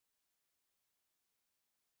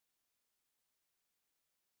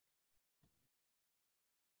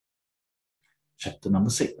Chapter number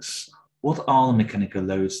 6. What are the mechanical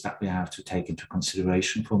loads that we have to take into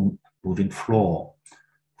consideration for moving floor?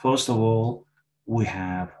 First of all, we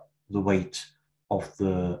have the weight of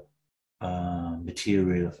the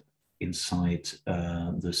material inside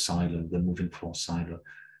the silo, the moving floor silo.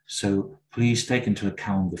 So please take into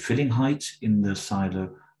account the filling height in the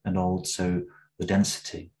silo and also the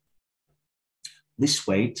density. This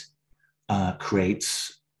weight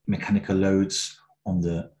creates mechanical loads on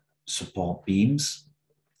the support beams,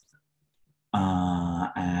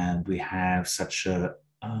 and we have such a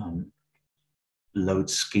load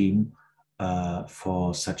scheme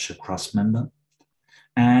for such a cross member,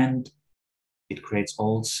 and it creates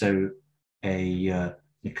also a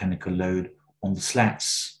mechanical load on the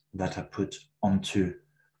slats that are put onto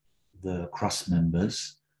the cross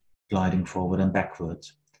members, gliding forward and backward.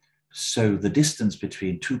 So the distance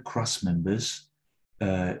between two cross members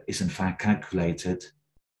is in fact calculated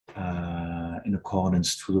in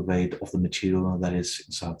accordance to the weight of the material that is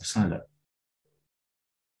inside the silo.